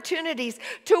opportunities,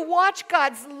 to watch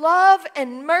God's love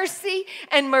and mercy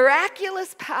and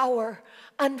miraculous power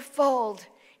unfold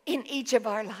in each of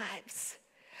our lives.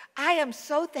 I am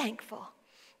so thankful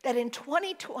that in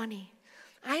 2020,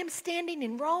 I am standing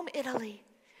in Rome, Italy.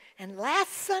 And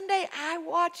last Sunday, I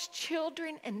watched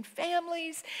children and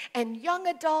families and young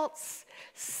adults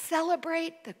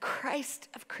celebrate the Christ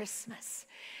of Christmas.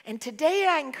 And today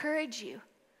I encourage you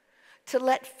to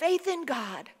let faith in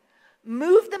God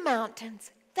move the mountains,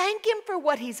 thank him for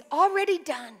what he's already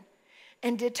done,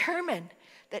 and determine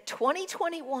that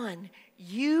 2021,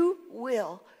 you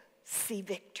will see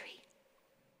victory.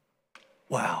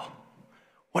 Wow,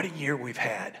 what a year we've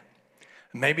had.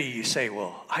 Maybe you say,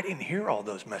 well, I didn't hear all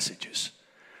those messages.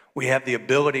 We have the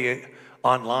ability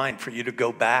online for you to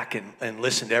go back and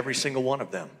listen to every single one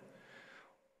of them.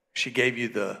 She gave you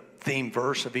the theme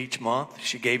verse of each month.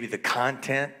 She gave you the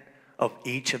content of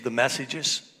each of the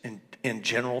messages in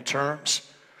general terms.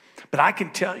 But I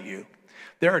can tell you,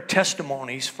 there are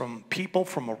testimonies from people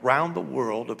from around the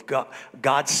world of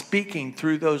God speaking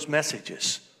through those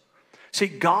messages. See,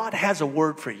 God has a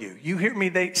word for you. You hear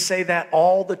me say that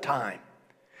all the time.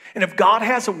 And if God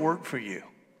has a word for you,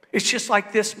 it's just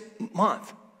like this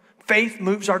month. Faith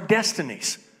moves our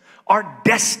destinies. Our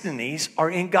destinies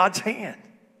are in God's hand.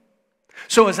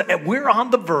 So as we're on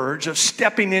the verge of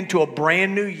stepping into a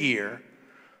brand new year,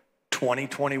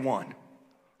 2021,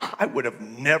 I would have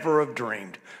never have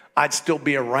dreamed I'd still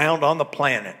be around on the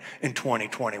planet in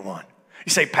 2021. You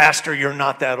say, Pastor, you're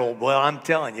not that old. Well, I'm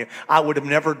telling you, I would have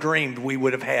never dreamed we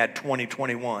would have had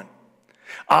 2021.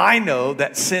 I know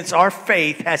that since our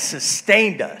faith has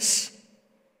sustained us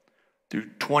through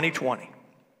 2020,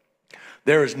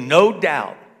 there is no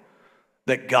doubt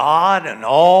that God and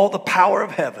all the power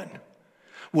of heaven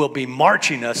will be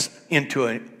marching us into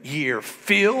a year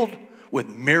filled with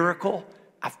miracle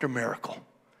after miracle.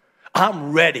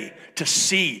 I'm ready to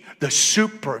see the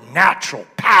supernatural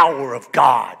power of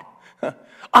God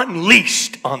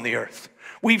unleashed on the earth.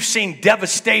 We've seen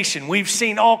devastation. We've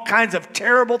seen all kinds of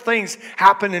terrible things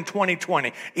happen in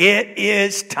 2020. It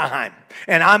is time.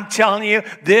 And I'm telling you,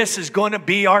 this is going to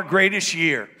be our greatest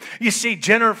year. You see,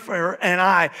 Jennifer and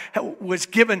I was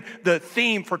given the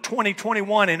theme for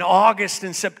 2021 in August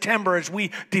and September as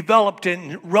we developed it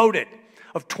and wrote it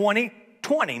of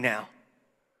 2020 now.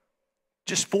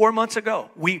 Just 4 months ago,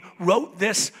 we wrote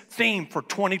this theme for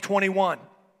 2021.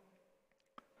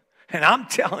 And I'm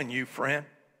telling you, friend,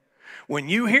 when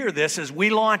you hear this, as we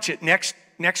launch it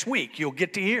next week, you'll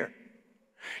get to hear.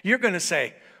 You're going to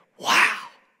say, wow,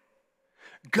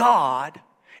 God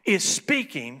is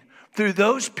speaking through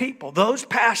those people, those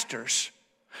pastors,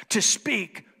 to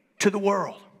speak to the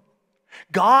world.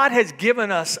 God has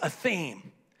given us a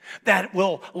theme that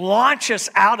will launch us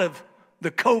out of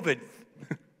the COVID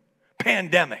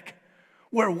pandemic,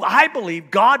 where I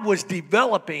believe God was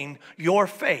developing your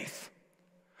faith,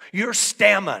 your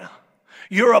stamina,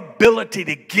 your ability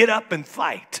to get up and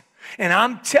fight. And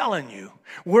I'm telling you,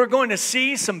 we're going to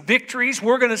see some victories.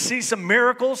 We're going to see some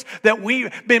miracles that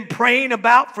we've been praying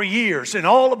about for years. And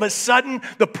all of a sudden,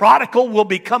 the prodigal will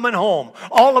be coming home.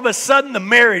 All of a sudden, the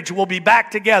marriage will be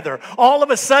back together. All of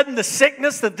a sudden, the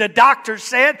sickness that the doctor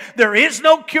said there is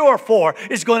no cure for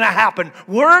is going to happen.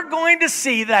 We're going to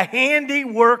see the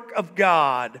handiwork of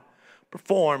God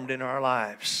performed in our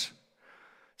lives.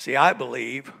 See, I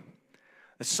believe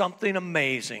that something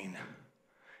amazing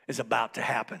is about to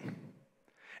happen.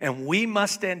 And we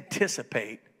must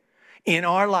anticipate in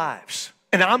our lives,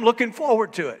 and I'm looking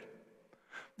forward to it,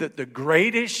 that the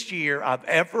greatest year I've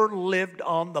ever lived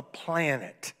on the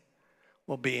planet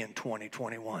will be in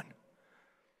 2021.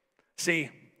 See,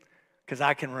 because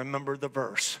I can remember the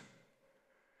verse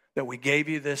that we gave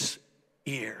you this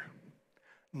year.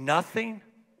 Nothing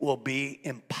will be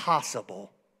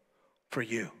impossible for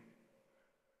you.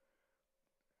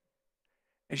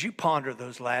 As you ponder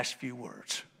those last few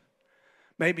words,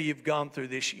 maybe you've gone through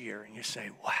this year and you say,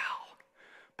 wow,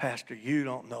 Pastor, you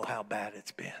don't know how bad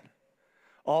it's been.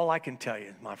 All I can tell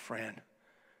you, my friend,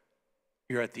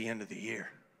 you're at the end of the year.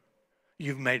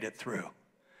 You've made it through.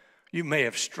 You may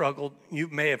have struggled. You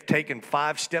may have taken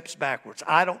 5 steps backwards.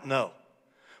 I don't know.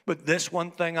 But this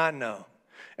one thing I know,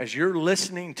 as you're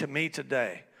listening to me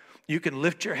today, you can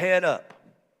lift your head up.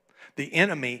 The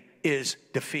enemy is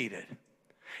defeated.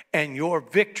 And your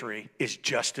victory is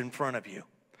just in front of you.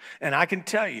 And I can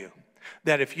tell you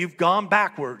that if you've gone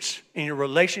backwards in your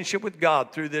relationship with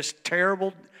God through this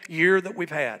terrible year that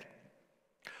we've had,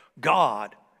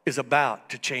 God is about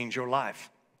to change your life.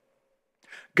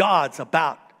 God's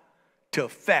about to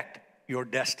affect your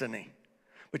destiny.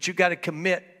 But you've got to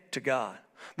commit to God.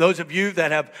 Those of you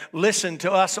that have listened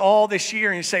to us all this year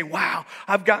and you say, wow,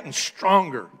 I've gotten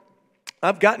stronger.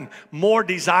 I've gotten more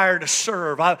desire to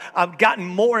serve. I've gotten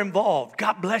more involved.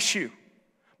 God bless you.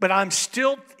 But I'm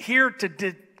still here to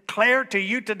declare to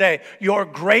you today, your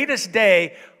greatest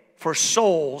day for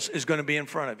souls is going to be in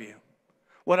front of you.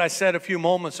 What I said a few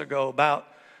moments ago about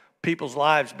people's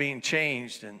lives being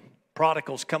changed and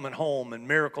prodigals coming home and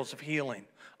miracles of healing,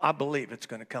 I believe it's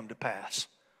going to come to pass.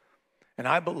 And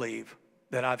I believe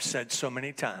that I've said so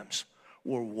many times,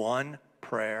 we're one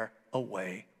prayer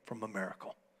away from a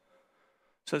miracle.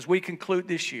 So as we conclude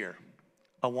this year,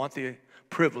 I want the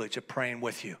privilege of praying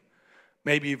with you.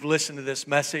 Maybe you've listened to this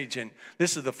message and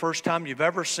this is the first time you've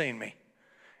ever seen me.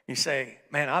 You say,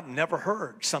 man, I've never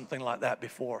heard something like that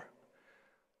before.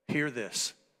 Hear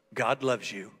this. God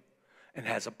loves you and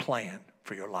has a plan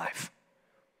for your life.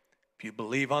 If you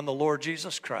believe on the Lord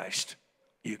Jesus Christ,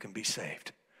 you can be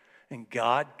saved. And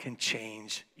God can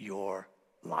change your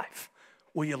life.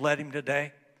 Will you let him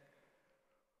today?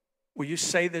 Will you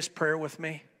say this prayer with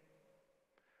me?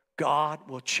 God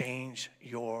will change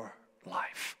your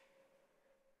life.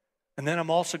 And then I'm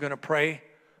also going to pray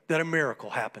that a miracle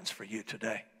happens for you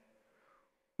today.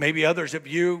 Maybe others of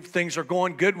you, things are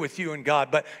going good with you and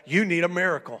God, but you need a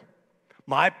miracle.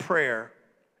 My prayer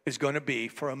is going to be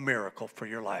for a miracle for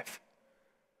your life.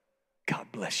 God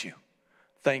bless you.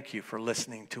 Thank you for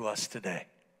listening to us today.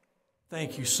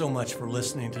 Thank you so much for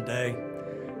listening today.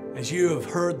 As you have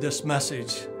heard this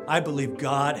message, I believe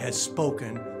God has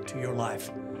spoken to your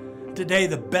life. Today,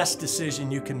 the best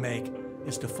decision you can make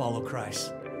is to follow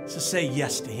Christ. So say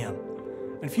yes to him.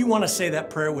 And if you want to say that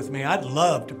prayer with me, I'd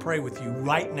love to pray with you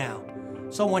right now.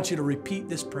 So I want you to repeat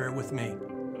this prayer with me.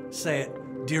 Say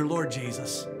it, dear Lord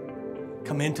Jesus,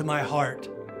 come into my heart,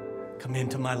 come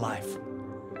into my life.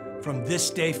 From this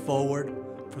day forward,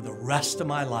 for the rest of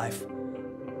my life,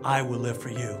 I will live for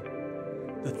you.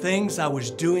 The things I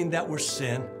was doing that were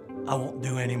sin, I won't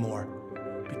do anymore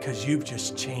because you've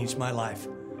just changed my life.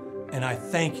 And I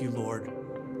thank you, Lord,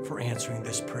 for answering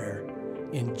this prayer.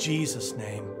 In Jesus'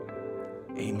 name,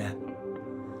 amen.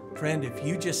 Friend, if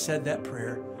you just said that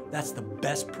prayer, that's the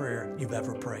best prayer you've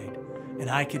ever prayed. And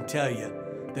I can tell you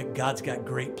that God's got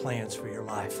great plans for your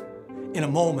life. In a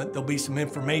moment, there'll be some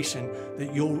information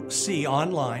that you'll see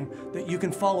online that you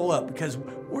can follow up because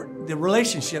the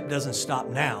relationship doesn't stop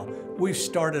now. We've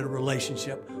started a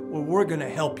relationship where we're going to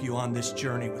help you on this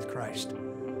journey with Christ.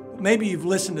 Maybe you've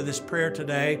listened to this prayer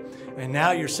today and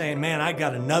now you're saying, man, I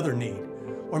got another need.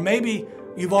 Or maybe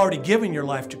you've already given your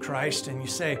life to Christ and you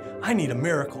say, I need a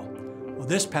miracle. Well,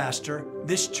 this pastor,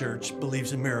 this church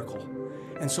believes in miracle.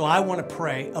 And so I want to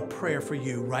pray a prayer for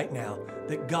you right now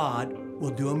that God will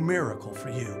do a miracle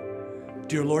for you.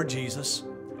 Dear Lord Jesus,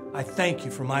 I thank you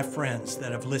for my friends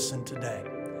that have listened today.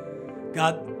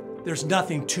 God, there's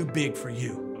nothing too big for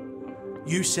you.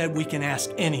 You said we can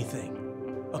ask anything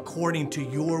according to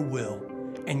your will,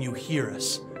 and you hear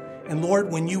us. And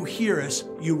Lord, when you hear us,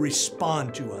 you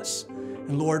respond to us.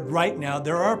 And Lord, right now,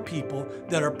 there are people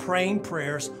that are praying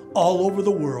prayers all over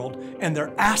the world, and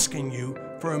they're asking you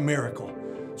for a miracle.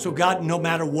 So God, no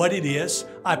matter what it is,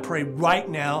 I pray right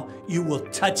now you will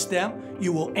touch them,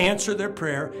 you will answer their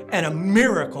prayer, and a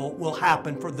miracle will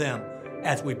happen for them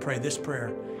as we pray this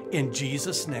prayer. In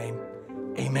Jesus' name,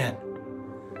 amen.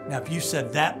 Now, if you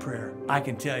said that prayer, I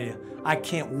can tell you, I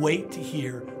can't wait to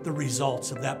hear the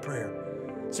results of that prayer.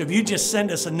 So if you just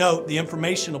send us a note, the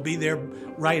information will be there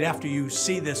right after you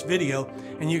see this video,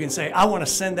 and you can say, I want to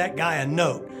send that guy a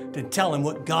note to tell him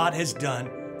what God has done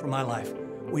for my life.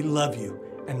 We love you,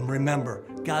 and remember,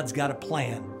 God's got a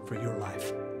plan for your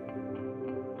life.